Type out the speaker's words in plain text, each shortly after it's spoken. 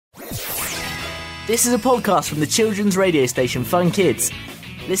This is a podcast from the children's radio station Fun Kids.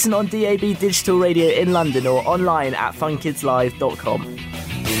 Listen on DAB Digital Radio in London or online at funkidslive.com.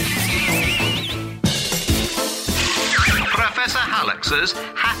 Professor Hallux's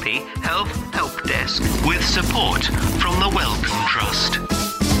Happy Health Help Desk with support from the Wellcome Trust.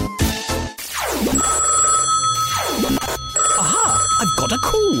 Aha! I've got a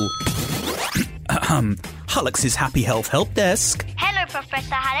call. Hallux's Happy Health Help Desk. Hello,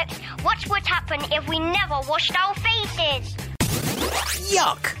 Professor Hallux. What would happen if we never washed our faces?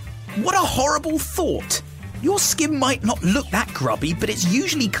 Yuck! What a horrible thought. Your skin might not look that grubby, but it's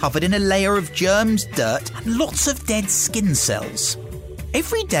usually covered in a layer of germs, dirt, and lots of dead skin cells.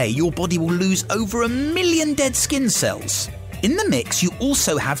 Every day, your body will lose over 1 million dead skin cells. In the mix, you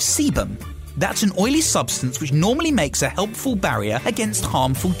also have sebum. That's an oily substance which normally makes a helpful barrier against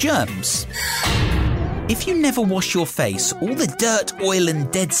harmful germs. If you never wash your face, all the dirt, oil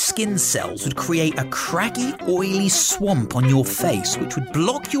and dead skin cells would create a craggy, oily swamp on your face which would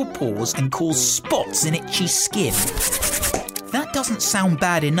block your pores and cause spots in itchy skin. That doesn't sound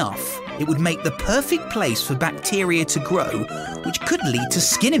bad enough. It would make the perfect place for bacteria to grow, which could lead to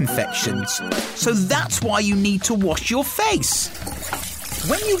skin infections. So that's why you need to wash your face.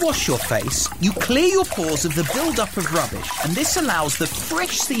 When you wash your face, you clear your pores of the build-up of rubbish, and this allows the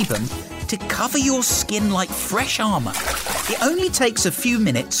fresh sebum to cover your skin like fresh armour. It only takes a few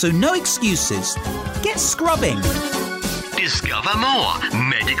minutes, so no excuses. Get scrubbing. Discover more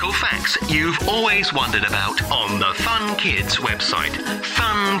medical facts you've always wondered about on the Fun Kids website,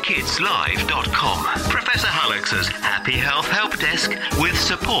 funkidslive.com. Professor Hallux's Happy Health Help Desk with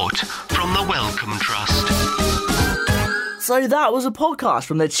support from the Wellcome Trust. So that was a podcast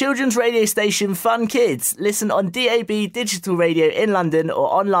from the children's radio station Fun Kids. Listen on DAB Digital Radio in London or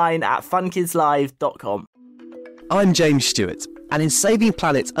online at funkidslive.com. I'm James Stewart, and in Saving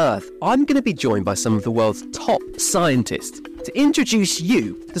Planet Earth, I'm going to be joined by some of the world's top scientists to introduce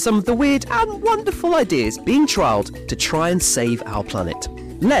you to some of the weird and wonderful ideas being trialled to try and save our planet.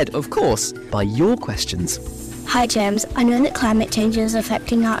 Led, of course, by your questions. Hi James, I know that climate change is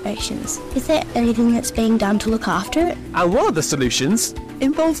affecting our oceans. Is there anything that's being done to look after it? And one of the solutions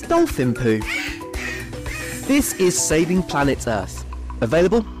involves dolphin poo. This is Saving Planet Earth,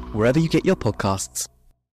 available wherever you get your podcasts.